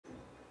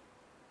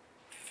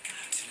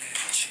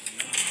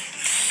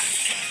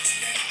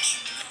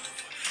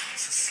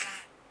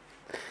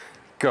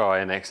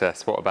God, in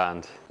excess, what a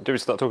band. Do we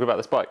start talking about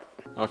this bike?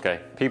 Okay,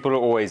 people are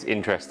always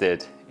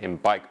interested in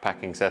bike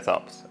packing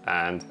setups,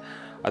 and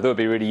I thought it'd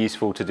be really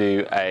useful to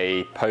do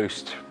a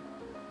post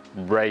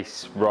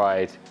race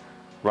ride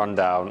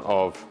rundown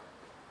of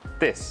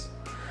this.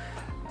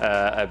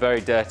 A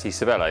very dirty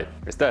Cervélo.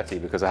 It's dirty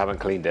because I haven't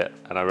cleaned it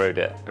and I rode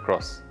it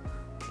across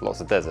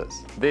lots of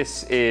deserts.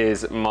 This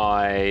is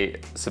my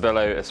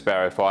Cervélo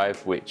Aspero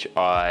 5, which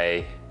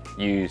I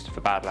used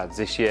for Badlands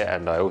this year,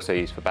 and I also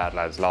used for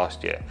Badlands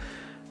last year.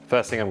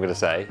 First thing I'm going to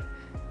say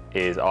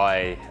is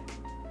I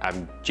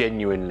am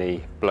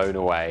genuinely blown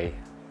away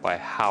by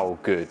how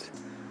good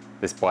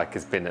this bike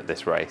has been at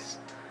this race.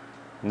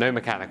 No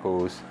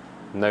mechanicals,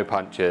 no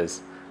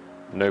punctures,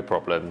 no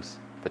problems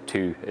for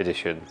 2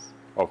 editions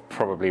of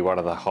probably one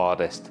of the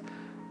hardest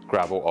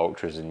gravel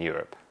ultras in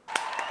Europe.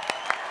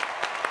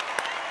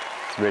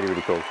 It's really,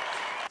 really cool.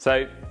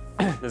 So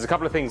there's a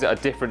couple of things that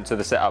are different to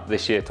the setup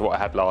this year to what I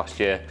had last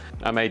year.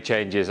 I made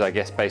changes, I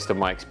guess, based on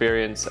my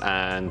experience,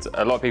 and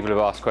a lot of people have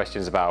asked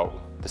questions about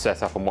the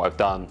setup and what I've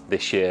done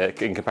this year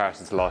in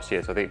comparison to last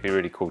year, so I think it'd be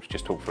really cool to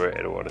just talk through it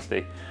in all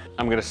honesty.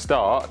 I'm going to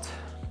start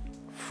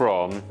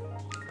from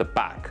the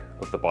back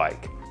of the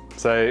bike.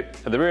 So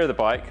at the rear of the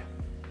bike,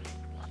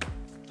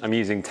 I'm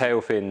using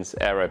Tailfin's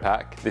Aero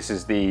Pack. This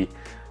is the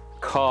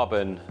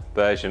carbon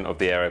version of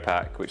the Aero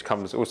Pack, which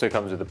also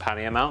comes with the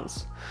pannier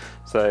mounts.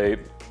 So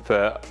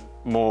for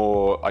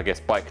more, I guess,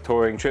 bike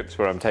touring trips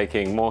where I'm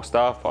taking more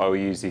stuff, I will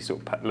use these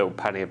sort of little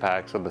pannier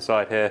packs on the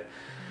side here.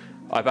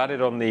 I've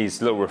added on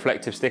these little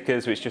reflective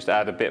stickers, which just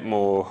add a bit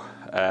more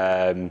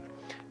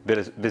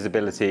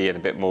visibility and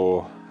a bit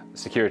more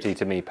security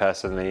to me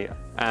personally.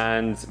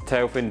 And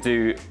Tailfin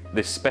do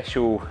this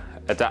special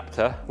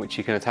adapter, which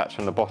you can attach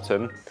on the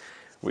bottom,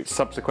 which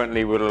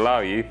subsequently will allow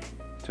you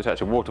to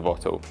attach a water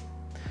bottle.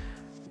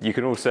 You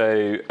can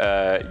also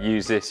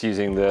use this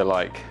using the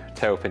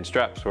Tailfin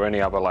straps or any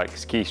other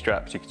ski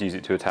straps. You could use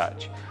it to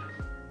attach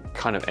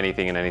kind of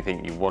anything and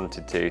anything you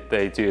wanted to.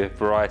 They do a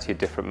variety of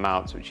different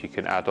mounts which you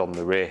can add on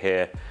the rear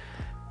here.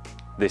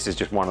 This is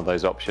just one of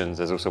those options.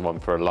 There's also one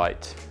for a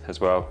light as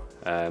well.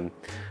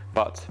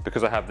 But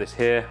because I have this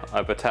here,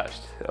 I've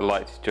attached a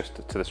light just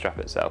to the strap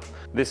itself.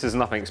 This is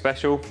nothing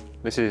special.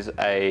 This is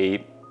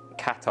a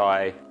Cat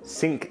Eye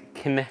Sync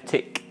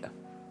Kinetic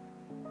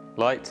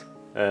light.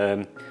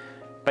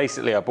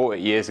 Basically, I bought it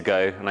years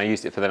ago and I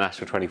used it for the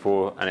National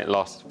 24, and it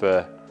lasted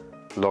for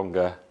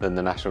longer than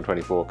the National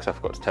 24 because I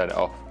forgot to turn it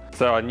off.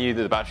 So I knew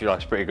that the battery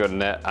life's pretty good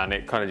in it, and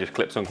it kind of just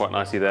clips on quite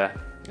nicely there.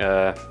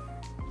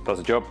 Does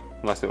the job,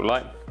 nice little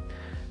light.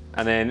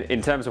 And then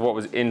in terms of what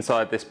was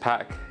inside this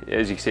pack,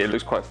 as you can see, it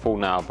looks quite full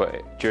now,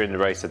 but during the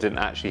race I didn't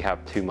actually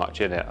have too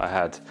much in it. I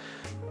had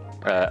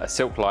a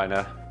silk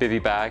liner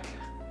bivy bag,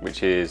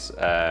 which is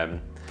the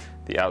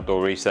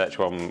outdoor research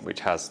one, which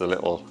has the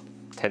little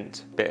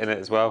tent bit in it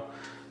as well,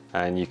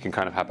 and you can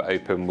kind of have it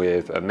open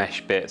with a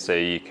mesh bit so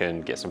you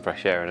can get some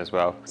fresh air in as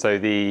well. So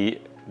the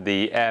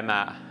air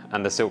mat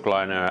and the silk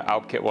liner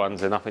Alp Kit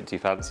ones are nothing too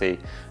fancy,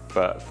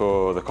 but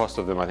for the cost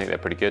of them I think they're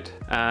pretty good.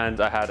 And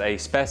I had a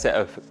spare set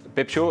of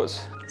bib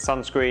shorts,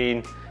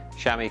 sunscreen,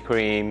 chamois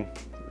cream,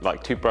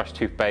 toothbrush,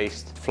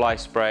 toothpaste, fly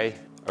spray,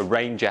 a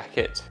rain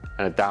jacket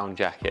and a down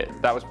jacket.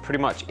 That was pretty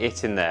much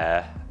it in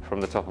there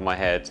from the top of my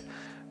head,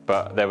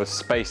 but there was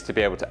space to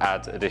be able to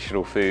add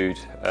additional food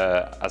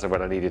as and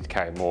when I needed to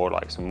carry more,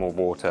 like some more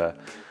water,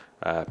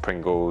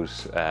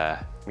 Pringles,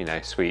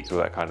 sweets, all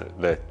that kind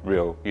of, the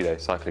real,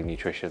 cycling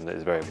nutrition that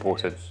is very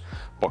important.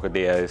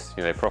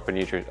 Bocadillos, proper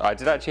nutrition. I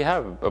did actually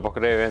have a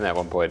bocadillo in there at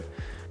one point.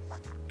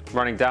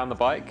 Running down the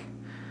bike,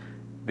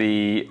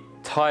 the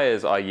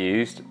tyres I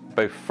used,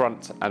 both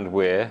front and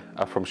rear,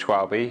 are from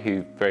Schwalbe,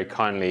 who very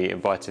kindly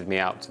invited me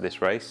out to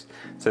this race.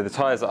 So the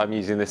tyres that I'm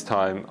using this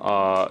time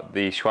are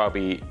the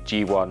Schwalbe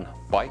G1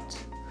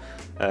 Bite.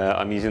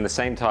 I'm using the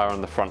same tyre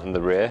on the front and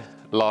the rear.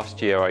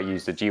 Last year I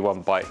used a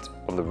G1 Bite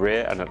on the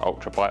rear and an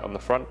Ultra Bite on the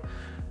front.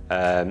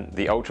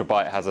 The Ultra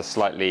Bite has a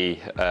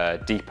slightly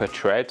deeper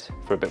tread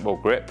for a bit more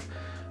grip,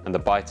 and the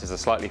Bite is a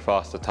slightly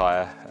faster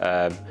tyre.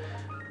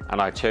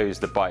 And I chose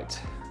the Bite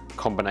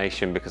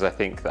combination because I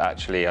think that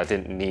actually I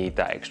didn't need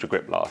that extra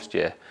grip last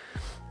year.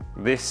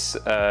 This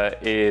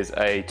is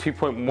a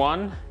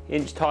 2.1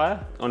 inch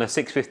tyre on a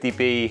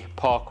 650B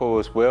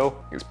Parcours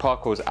wheel. It's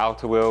Parcours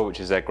outer wheel, which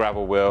is their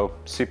gravel wheel,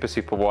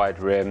 super wide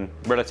rim,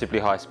 relatively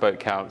high spoke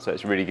count, so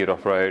it's really good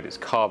off-road. It's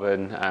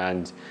carbon,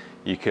 and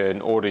you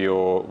can order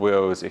your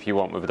wheels if you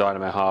want with a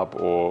dynamo hub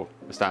or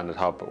a standard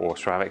hub or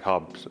ceramic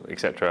hubs,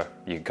 etc.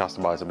 You can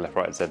customize them left,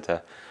 right and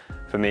center.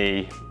 For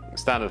me,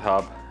 standard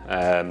hub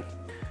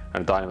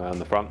and dynamo on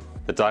the front.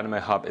 The dynamo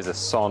hub is a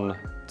Son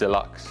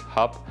Deluxe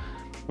hub,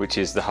 which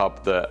is the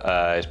hub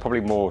that is probably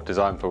more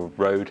designed for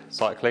road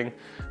cycling,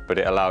 but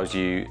it allows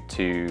you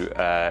to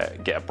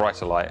get a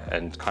brighter light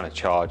and kind of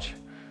charge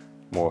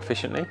more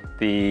efficiently.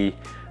 The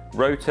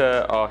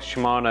rotor are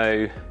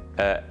Shimano,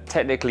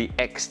 technically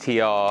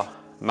XTR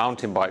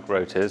mountain bike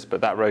rotors,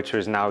 but that rotor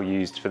is now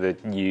used for the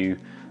new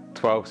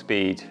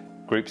 12-speed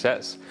group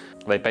sets.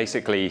 They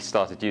basically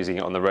started using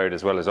it on the road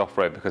as well as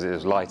off-road because it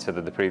was lighter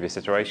than the previous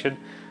iteration,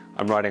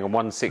 I'm riding a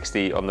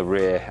 160 on the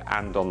rear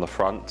and on the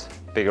front.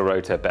 Bigger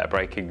rotor, better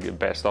braking,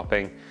 better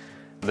stopping.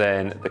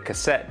 Then the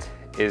cassette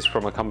is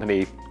from a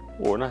company,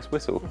 oh, nice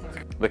whistle.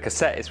 The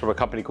cassette is from a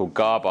company called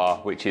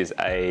Garbar, which is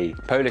a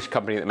Polish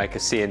company that make a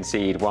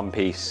CNC'd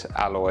one-piece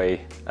alloy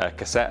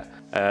cassette.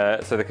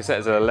 So the cassette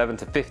is an 11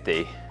 to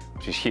 50,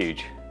 which is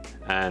huge.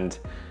 And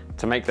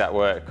to make that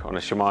work on a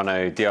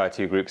Shimano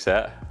Di2 group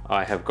set,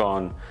 I have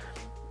gone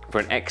for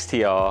an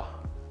XTR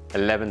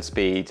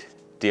 11-speed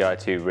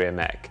Di2 rear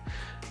mech.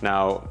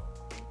 Now,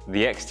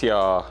 the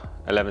XTR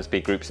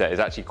 11-speed group set is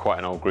actually quite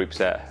an old group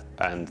set,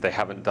 and they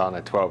haven't done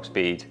a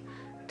 12-speed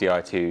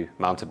Di2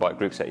 mountain bike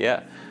group set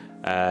yet.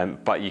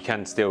 But you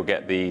can still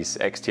get these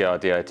XTR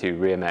Di2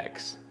 rear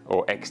mechs,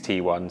 or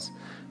XT ones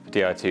for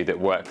Di2, that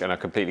work and are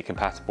completely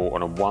compatible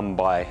on a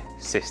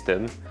 1x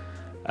system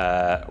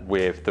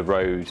with the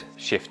road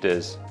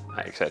shifters,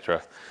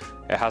 etc.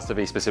 It has to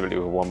be specifically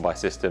with a 1x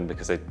system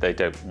because they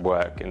don't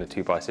work in a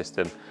 2x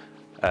system.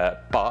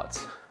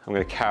 But I'm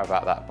going to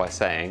caveat that by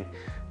saying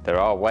there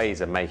are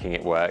ways of making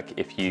it work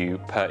if you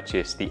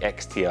purchase the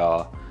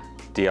XTR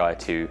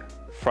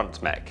Di2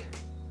 front mech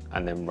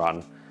and then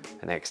run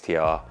an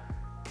XTR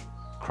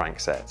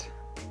crankset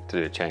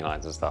to do chain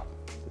lines and stuff.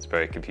 It's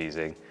very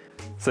confusing.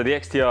 So the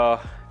XTR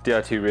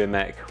Di2 rear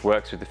mech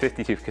works with the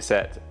 50-tooth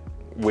cassette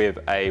with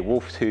a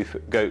wolf tooth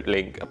goat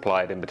link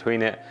applied in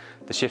between it.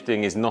 The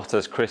shifting is not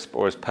as crisp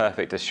or as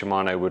perfect as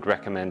Shimano would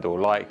recommend or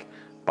like,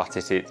 but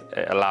it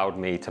allowed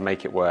me to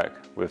make it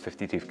work with a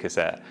 50-tooth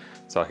cassette,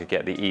 so I could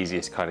get the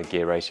easiest kind of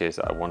gear ratios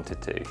that I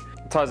wanted to.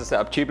 The tyres are set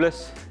up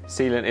tubeless.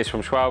 Sealant is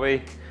from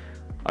Schwalbe.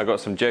 I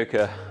got some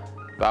Joker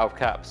valve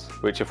caps,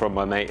 which are from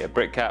my mate at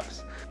Brick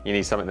Caps. You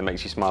need something that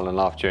makes you smile and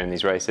laugh during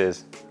these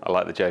races. I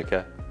like the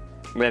Joker.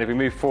 And then if we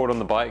move forward on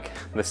the bike,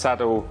 the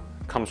saddle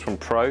comes from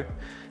Pro.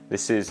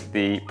 This is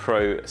the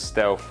Pro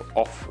Stealth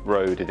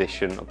Off-Road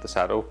edition of the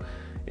saddle.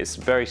 It's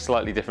very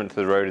slightly different to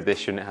the road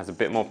edition. It has a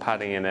bit more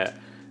padding in it,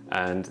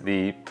 and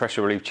the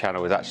pressure relief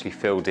channel is actually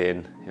filled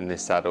in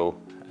this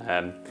saddle.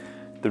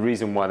 The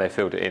reason why they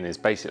filled it in is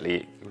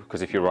basically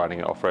because if you're riding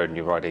it off-road and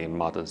you're riding in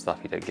mud and stuff,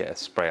 you don't get a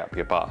spray up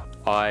your butt.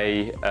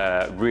 I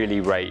really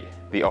rate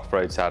the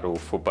off-road saddle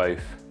for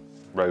both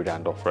road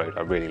and off-road.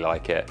 I really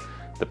like it.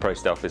 The Pro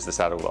Stealth is the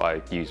saddle that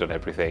I use on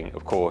everything.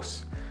 Of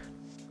course,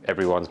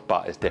 everyone's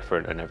butt is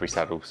different and every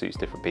saddle suits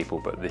different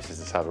people, but this is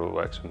the saddle that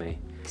works for me.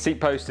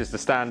 Seat post is the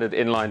standard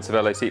inline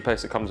Cervélo seat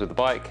post that comes with the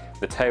bike.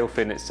 The tail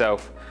fin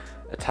itself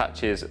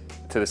attaches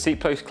to the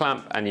seat post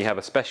clamp, and you have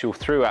a special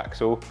through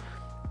axle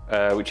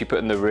which you put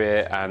in the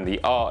rear, and the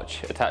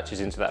arch attaches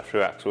into that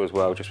through axle as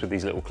well, just with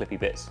these little clippy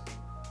bits.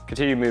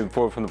 Continue moving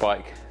forward from the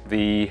bike.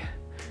 The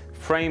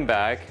frame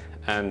bag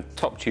and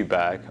top tube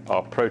bag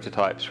are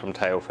prototypes from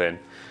Tailfin.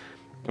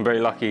 I'm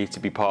very lucky to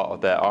be part of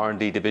their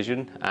R&D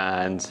division,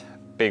 and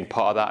being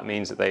part of that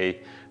means that they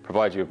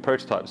provide you with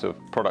prototypes of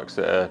products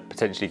that are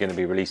potentially going to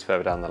be released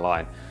further down the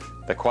line.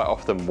 They're quite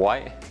often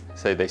white,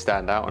 so they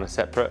stand out on a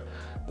separate.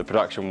 The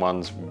production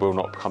ones will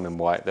not come in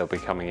white, they'll be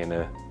coming in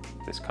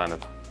this kind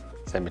of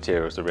same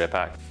material as the rear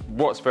pack.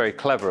 What's very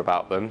clever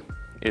about them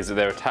is that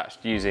they're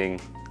attached using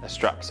a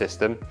strap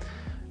system,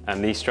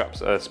 and these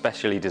straps are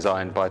specially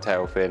designed by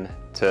Tailfin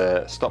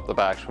to stop the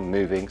bags from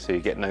moving, so you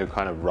get no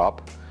kind of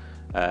rub.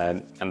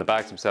 And the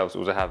bags themselves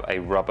also have a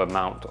rubber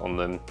mount on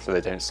them, so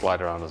they don't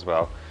slide around as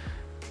well.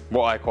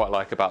 What I quite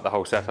like about the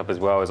whole setup as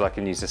well is I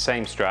can use the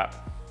same strap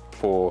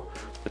for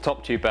the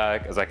top tube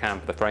bag as I can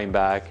for the frame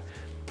bag.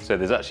 So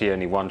there's actually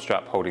only one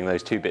strap holding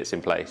those two bits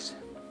in place.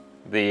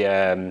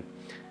 The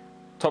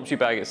top tube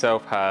bag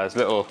itself has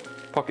little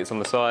pockets on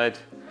the side,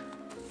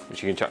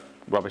 which you can chuck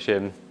rubbish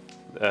in,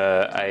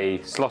 a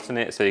slot in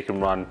it so you can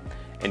run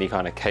any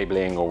kind of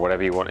cabling or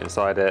whatever you want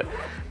inside it.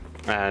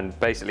 And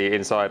basically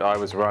inside I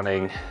was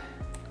running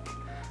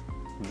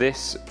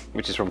this,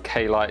 which is from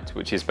K-Lite,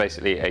 which is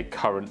basically a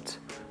current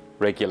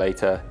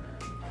regulator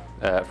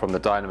from the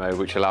dynamo,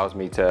 which allows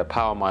me to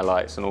power my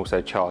lights and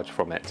also charge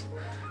from it.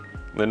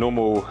 The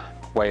normal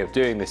way of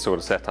doing this sort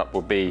of setup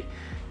would be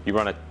you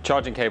run a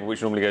charging cable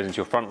which normally goes into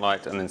your front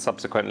light and then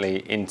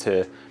subsequently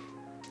into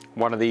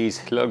one of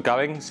these little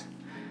goings.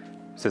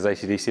 It says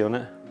AC/DC on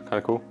it, kind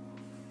of cool.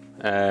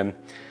 And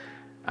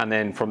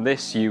then from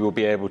this you will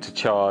be able to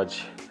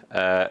charge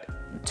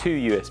two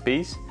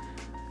USBs.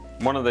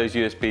 One of those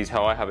USBs,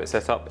 how I have it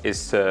set up,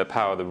 is to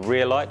power the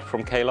rear light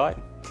from K-Lite.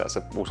 That's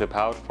also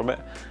powered from it.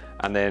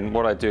 And then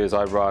what I do is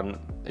I run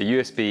a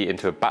USB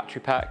into a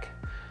battery pack,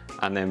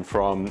 and then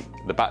from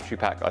the battery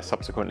pack I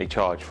subsequently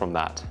charge from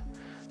that.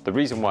 The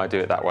reason why I do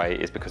it that way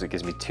is because it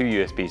gives me two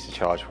USBs to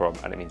charge from,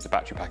 and it means the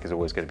battery pack is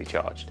always going to be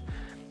charged.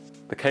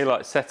 The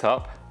K-Lite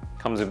setup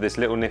comes with this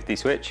little nifty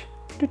switch,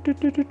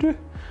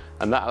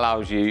 and that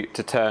allows you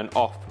to turn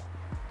off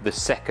the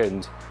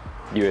second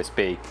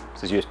USB.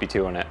 So there's USB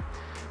 2 on it,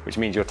 which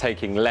means you're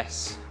taking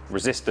less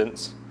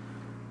resistance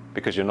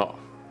because you're not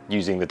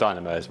using the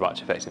dynamo as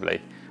much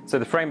effectively. So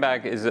the frame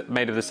bag is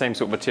made of the same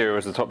sort of material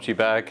as the top tube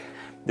bag.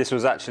 This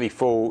was actually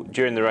full,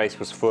 during the race,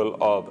 was full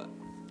of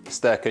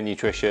Styrkr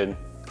nutrition,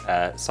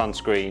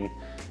 sunscreen,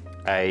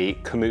 a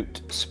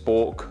Komoot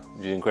spork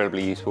which is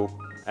incredibly useful,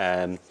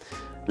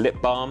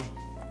 lip balm,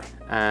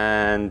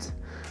 and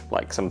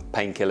like some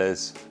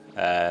painkillers,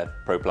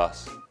 Pro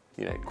Plus,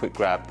 you know, quick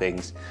grab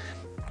things.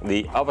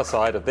 The other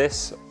side of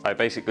this, I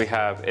basically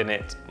have in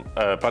it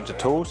a bunch of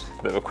tools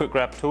that are quick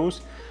grab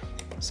tools.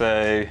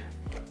 So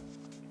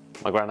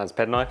my granddad's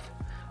penknife,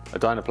 a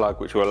Dynaplug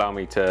which will allow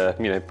me to,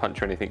 you know,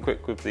 puncture anything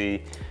quick with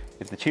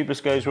if the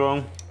tubeless goes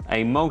wrong,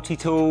 a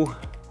multi-tool,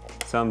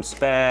 some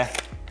spare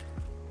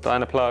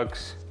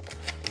Dynaplugs,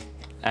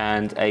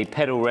 and a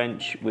pedal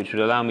wrench which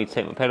would allow me to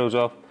take my pedals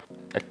off,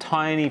 a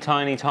tiny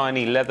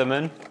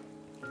Leatherman,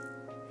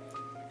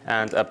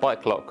 and a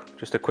bike lock,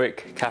 just a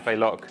quick cafe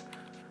lock,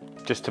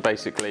 just to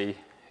basically,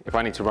 if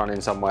I need to run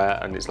in somewhere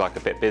and it's like a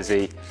bit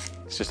busy,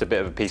 it's just a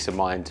bit of a peace of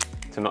mind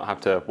to not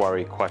have to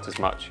worry quite as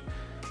much.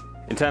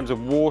 In terms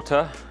of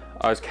water,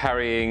 I was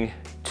carrying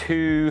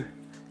 2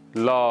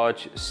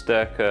 large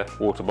Styrkr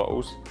water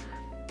bottles,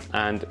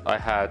 and I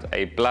had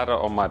a bladder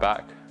on my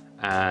back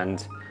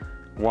and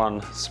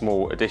 1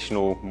 small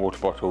additional water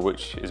bottle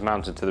which is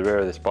mounted to the rear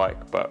of this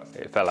bike, but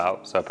it fell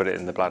out, so I put it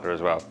in the bladder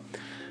as well.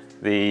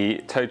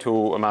 The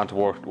total amount of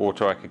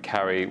water I could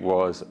carry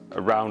was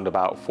around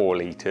about 4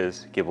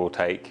 litres, give or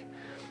take.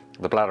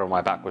 The bladder on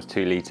my back was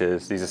 2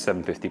 litres. These are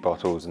 750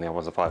 bottles and the other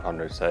ones are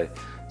 500, so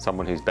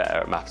someone who's better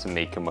at maths than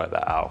me can work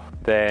that out.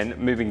 Then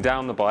moving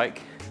down the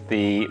bike,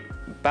 the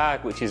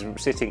bag which is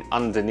sitting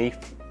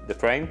underneath the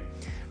frame,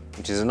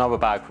 which is another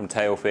bag from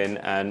Tailfin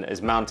and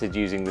is mounted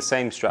using the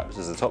same straps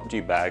as the top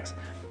tube bags,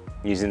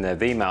 using their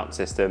V-mount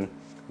system.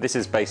 This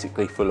is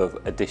basically full of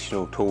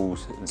additional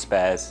tools and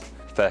spares,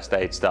 first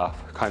aid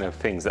stuff, kind of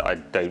things that I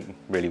don't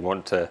really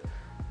want to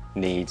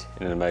need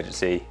in an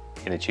emergency,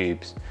 inner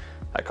tubes,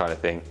 that kind of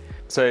thing.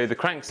 So the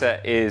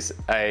crankset is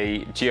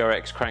a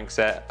GRX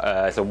crankset.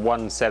 It's a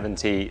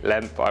 170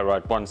 length. I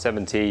ride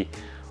 170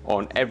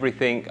 on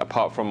everything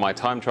apart from my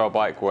time trial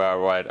bike where I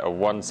ride a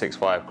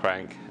 165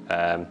 crank.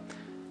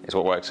 It's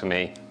what works for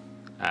me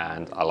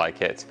and I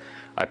like it.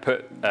 I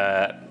put,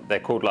 they're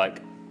called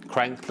like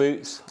crank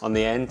boots on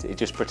the end. It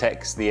just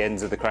protects the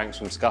ends of the cranks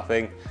from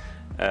scuffing.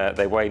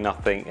 They weigh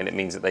nothing and it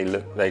means that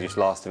they just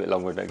last a bit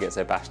longer and don't get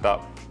so bashed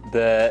up.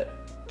 The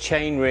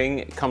chain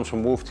ring comes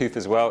from Wolf Tooth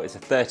as well. It's a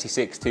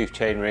 36 tooth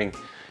chain ring.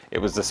 It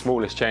was the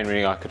smallest chain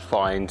ring I could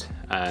find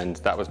and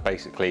that was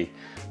basically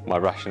my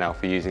rationale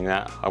for using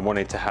that. I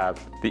wanted to have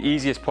the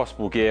easiest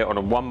possible gear on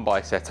a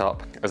 1x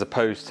setup as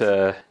opposed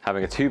to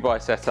having a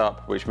 2x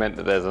setup, which meant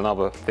that there's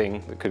another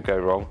thing that could go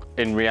wrong.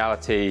 In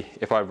reality,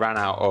 if I ran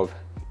out of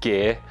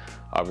gear,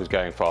 I was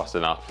going fast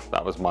enough.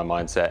 That was my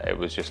mindset. It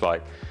was just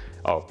like,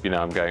 oh, you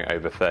know, I'm going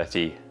over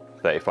 30,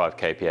 35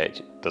 kph.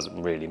 It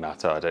doesn't really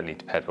matter. I don't need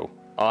to pedal.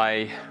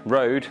 I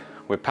rode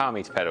with power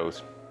meter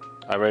pedals.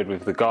 I rode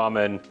with the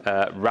Garmin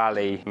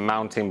Rally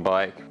mountain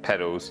bike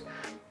pedals.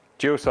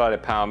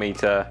 Dual-sided power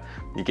meter,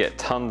 you get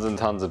tons and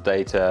tons of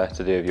data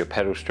to do with your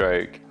pedal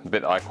stroke. The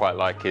bit that I quite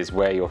like is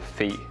where your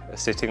feet are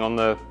sitting on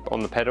the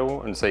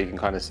pedal, and so you can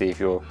kind of see if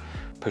you're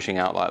pushing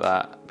out like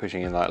that,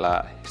 pushing in like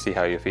that, see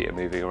how your feet are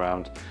moving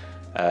around.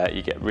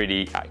 You get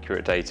really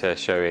accurate data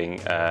showing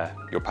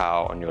your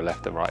power on your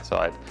left and right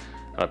side.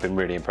 And I've been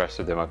really impressed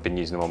with them. I've been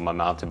using them on my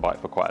mountain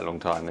bike for quite a long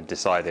time and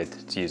decided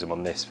to use them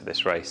on this for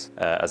this race,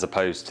 as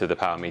opposed to the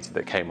power meter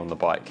that came on the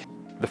bike.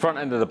 The front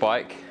end of the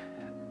bike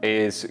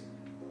is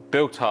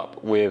built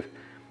up with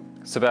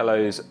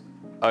Cervélo's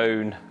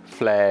own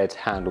flared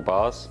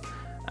handlebars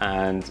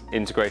and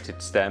integrated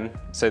stem.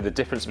 So the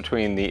difference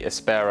between the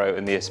Aspero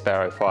and the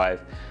Aspero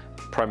 5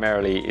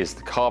 primarily is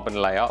the carbon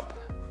layup.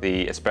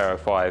 The Aspero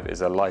 5 is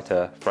a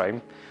lighter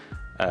frame,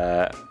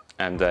 but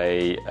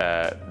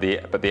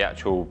the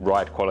actual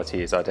ride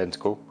quality is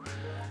identical.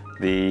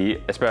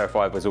 The Aspero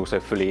 5 was also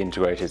fully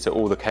integrated, so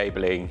all the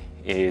cabling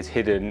is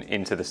hidden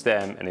into the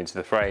stem and into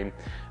the frame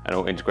and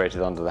all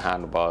integrated under the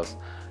handlebars.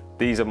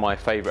 These are my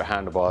favourite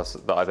handlebars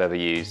that I've ever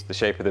used. The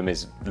shape of them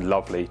is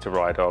lovely to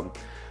ride on.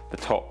 The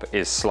top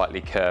is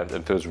slightly curved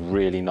and feels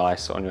really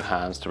nice on your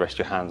hands to rest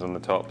your hands on the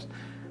tops.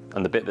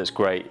 And the bit that's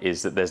great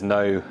is that there's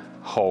no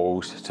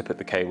holes to put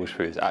the cables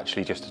through. It's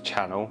actually just a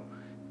channel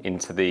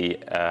into the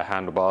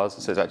handlebars,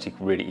 so it's actually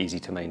really easy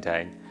to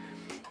maintain.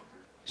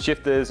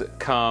 Shifters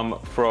come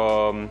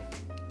from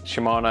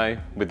Shimano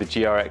with the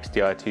GRX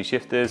Di2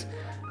 shifters.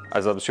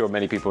 As I'm sure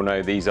many people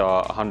know, these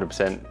are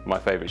 100% my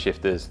favourite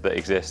shifters that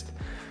exist.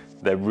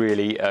 They're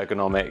really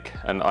ergonomic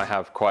and I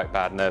have quite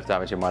bad nerve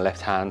damage in my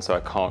left hand, so I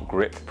can't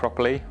grip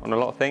properly on a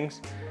lot of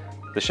things.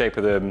 The shape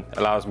of them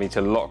allows me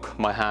to lock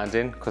my hand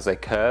in because they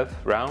curve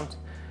round,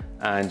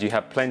 and you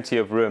have plenty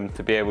of room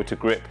to be able to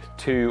grip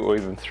 2 or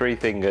even 3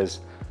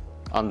 fingers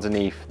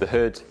underneath the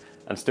hood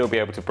and still be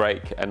able to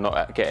brake and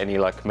not get any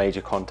like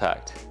major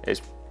contact.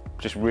 It's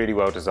just really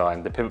well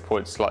designed. The pivot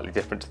point is slightly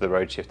different to the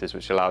road shifters,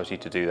 which allows you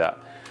to do that.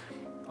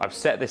 I've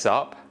set this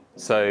up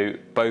so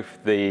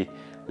both the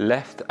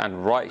left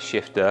and right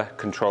shifter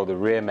control the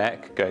rear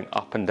mech going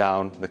up and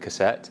down the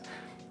cassette,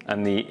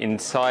 and the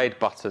inside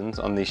buttons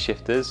on these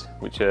shifters,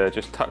 which are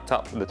just tucked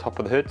up at the top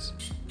of the hoods,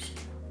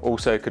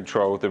 also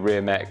control the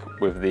rear mech,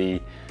 with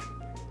the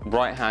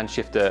right hand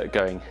shifter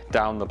going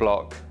down the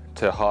block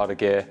to harder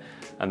gear,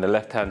 and the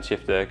left-hand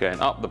shifter going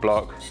up the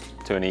block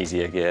to an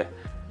easier gear.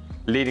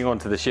 Leading on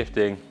to the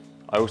shifting,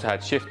 I also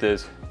had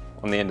shifters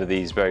on the end of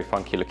these very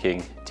funky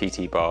looking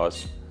TT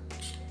bars,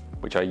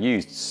 which I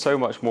used so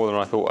much more than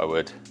I thought I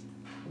would.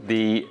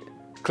 The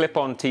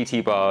clip-on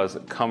TT bars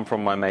come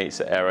from my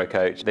mates at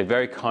Aerocoach. They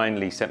very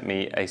kindly sent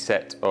me a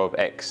set of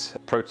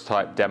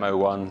prototype demo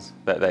ones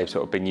that they've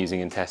sort of been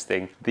using in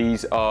testing.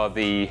 These are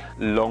the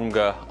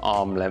longer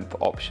arm length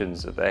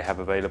options that they have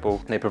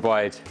available. They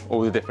provide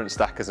all the different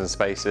stackers and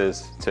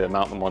spacers to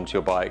mount them onto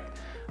your bike.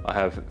 I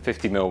have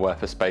 50mm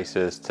worth of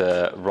spacers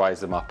to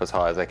rise them up as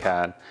high as I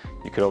can.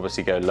 You could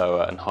obviously go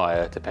lower and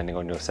higher depending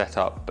on your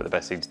setup, but the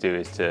best thing to do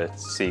is to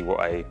see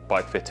what a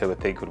bike fitter would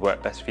think would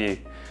work best for you.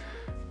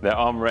 Their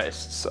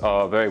armrests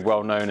are very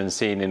well known and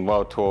seen in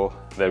World Tour.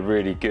 They're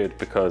really good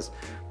because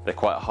they're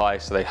quite high,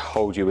 so they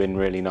hold you in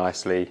really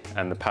nicely,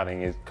 and the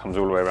padding comes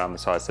all the way around the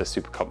sides, so they're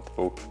super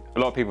comfortable. A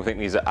lot of people think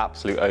these are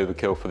absolute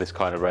overkill for this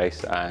kind of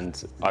race,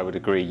 and I would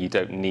agree, you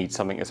don't need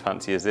something as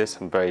fancy as this.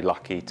 I'm very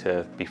lucky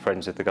to be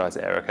friends with the guys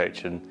at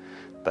Aerocoach, and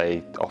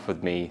they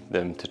offered me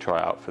them to try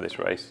out for this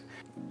race.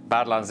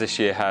 Badlands this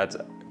year had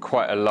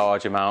quite a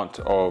large amount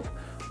of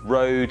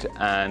road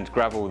and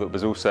gravel that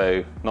was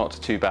also not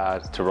too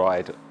bad to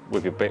ride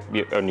with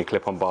on your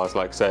clip-on bars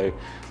like so.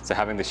 So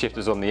having the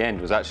shifters on the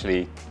end was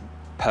actually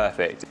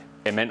perfect.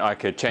 It meant I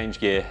could change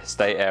gear,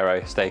 stay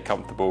aero, stay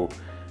comfortable,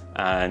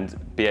 and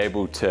be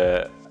able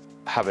to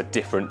have a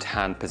different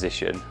hand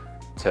position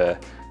to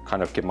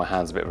kind of give my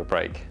hands a bit of a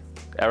break.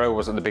 Aero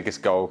wasn't the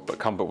biggest goal, but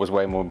comfort was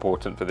way more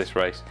important for this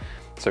race.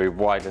 So we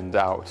widened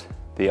out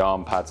the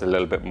arm pads a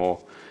little bit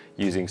more,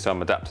 using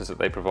some adapters that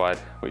they provide,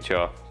 which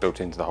are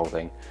built into the whole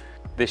thing.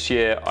 This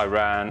year I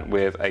ran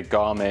with a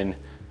Garmin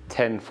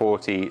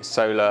 1040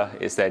 Solar.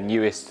 It's their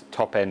newest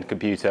top-end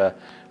computer,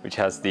 which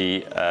has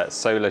the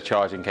solar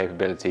charging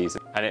capabilities.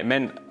 And it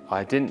meant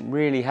I didn't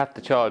really have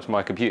to charge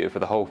my computer for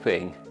the whole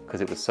thing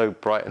because it was so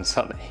bright and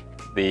sunny.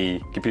 The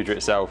computer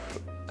itself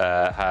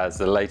has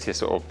the latest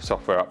sort of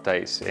software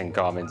updates in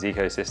Garmin's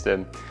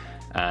ecosystem.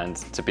 And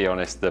to be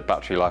honest, the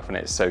battery life on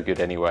it is so good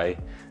anyway,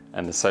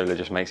 and the solar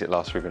just makes it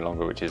last for even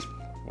longer, which is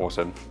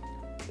awesome.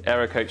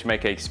 Aerocoach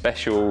make a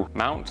special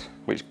mount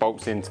which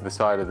bolts into the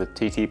side of the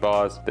TT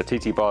bars. The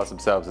TT bars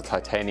themselves are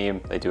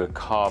titanium. They do a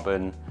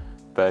carbon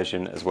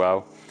version as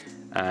well,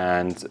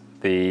 and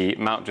the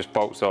mount just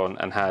bolts on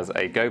and has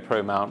a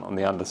GoPro mount on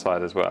the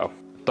underside as well.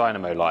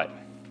 Dynamo light.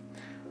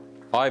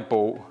 I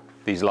bought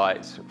these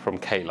lights from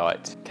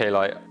K-Lite.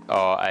 K-Lite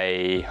are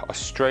a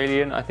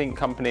Australian, I think,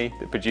 company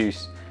that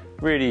produce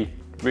really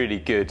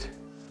good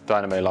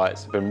dynamo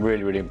lights. I've been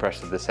really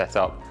impressed with the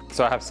setup.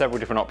 So I have several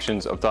different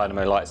options of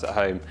dynamo lights at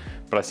home,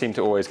 but I seem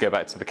to always go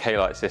back to the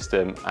K-Lite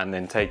system and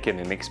then take in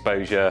an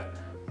exposure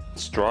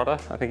Strada,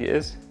 I think it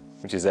is,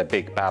 which is their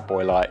big bad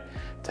boy light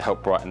to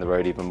help brighten the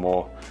road even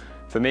more.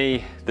 For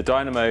me, the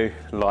dynamo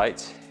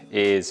light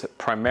is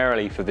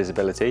primarily for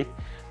visibility,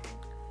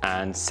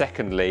 and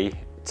secondly,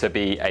 to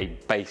be a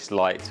base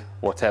light,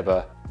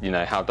 whatever, you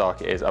know, how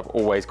dark it is. I've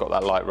always got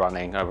that light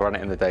running. I run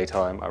it in the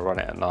daytime, I run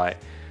it at night.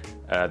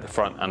 The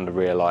front and the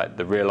rear light.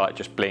 The rear light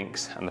just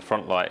blinks, and the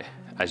front light,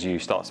 as you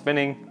start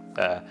spinning,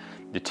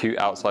 the two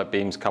outside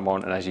beams come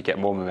on, and as you get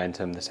more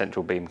momentum, the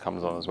central beam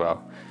comes on as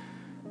well.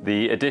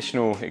 The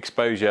additional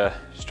exposure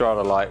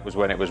Strada light was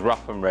when it was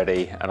rough and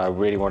ready, and I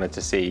really wanted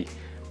to see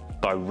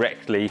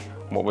directly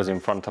what was in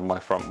front of my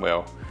front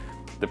wheel.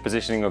 The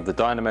positioning of the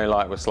dynamo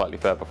light was slightly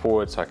further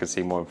forward so I could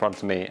see more in front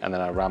of me, and then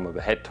I ran with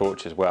a head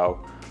torch as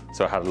well,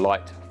 so I had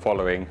light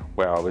following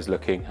where I was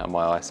looking at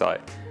my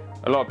eyesight.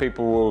 A lot of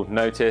people will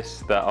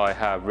notice that I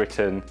have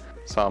written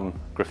some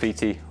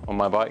graffiti on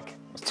my bike.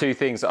 Two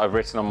things that I've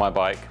written on my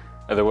bike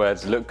are the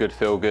words "look good,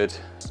 feel good."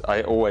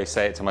 I always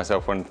say it to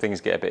myself when things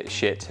get a bit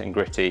shit and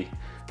gritty.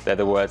 They're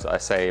the words I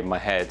say in my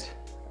head,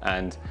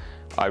 and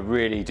I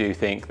really do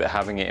think that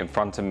having it in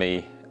front of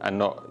me and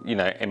not, you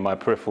know, in my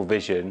peripheral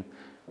vision,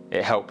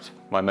 it helped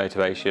my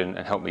motivation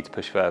and helped me to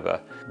push further.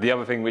 The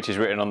other thing which is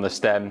written on the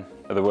stem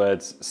are the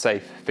words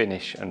 "safe,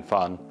 finish and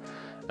fun."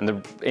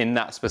 And in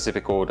that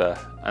specific order.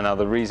 And now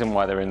the reason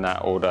why they're in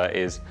that order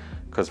is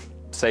because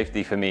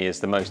safety for me is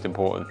the most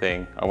important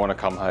thing. I want to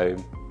come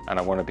home and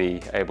I want to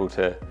be able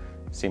to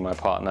see my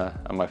partner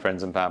and my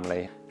friends and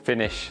family.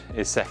 Finish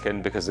is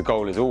second because the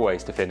goal is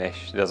always to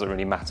finish. It doesn't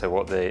really matter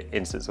what the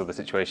instance or the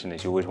situation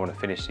is, you always want to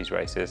finish these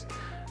races.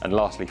 And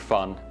lastly,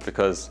 fun,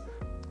 because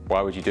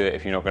why would you do it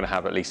if you're not going to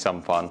have at least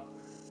some fun?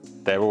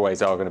 There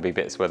always are going to be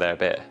bits where they're a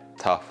bit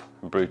tough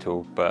and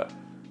brutal, but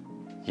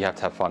you have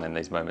to have fun in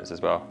these moments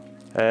as well.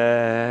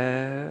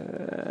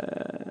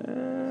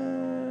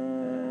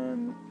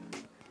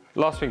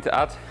 Last thing to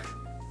add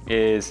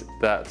is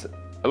that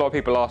a lot of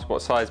people ask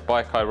what size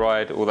bike I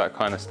ride, all that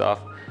kind of stuff,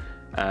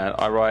 and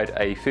I ride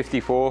a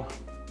 54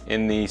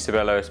 in the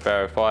Cervélo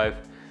Aspero 5.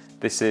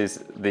 This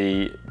is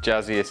the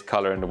jazziest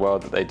colour in the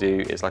world that they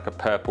do. It's like a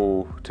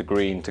purple to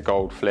green to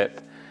gold flip.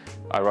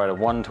 I ride a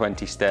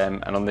 120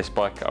 stem, and on this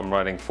bike I'm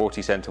riding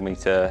 40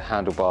 centimetre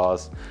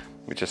handlebars,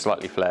 which are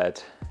slightly flared.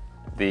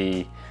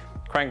 The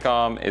crank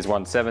arm is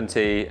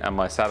 170 and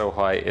my saddle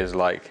height is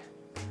like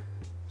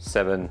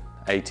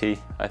 780,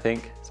 I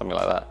think, something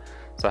like that.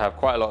 So I have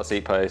quite a lot of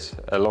seat posts,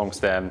 a long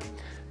stem,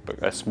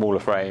 but a smaller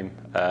frame.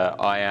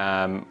 I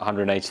am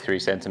 183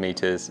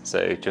 centimeters,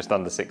 so just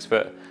under 6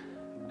 foot.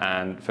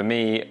 And for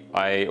me,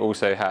 I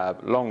also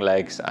have long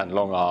legs and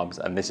long arms,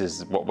 and this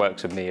is what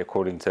works with me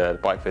according to the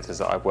bike fitters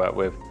that I've worked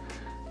with.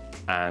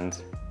 And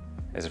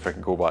it's a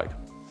freaking cool bike.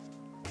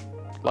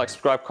 Like,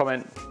 subscribe,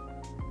 comment,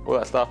 all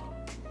that stuff.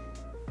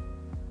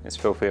 It's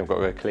filthy, I've got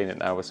to go clean it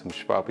now with some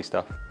Schwalbe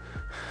stuff.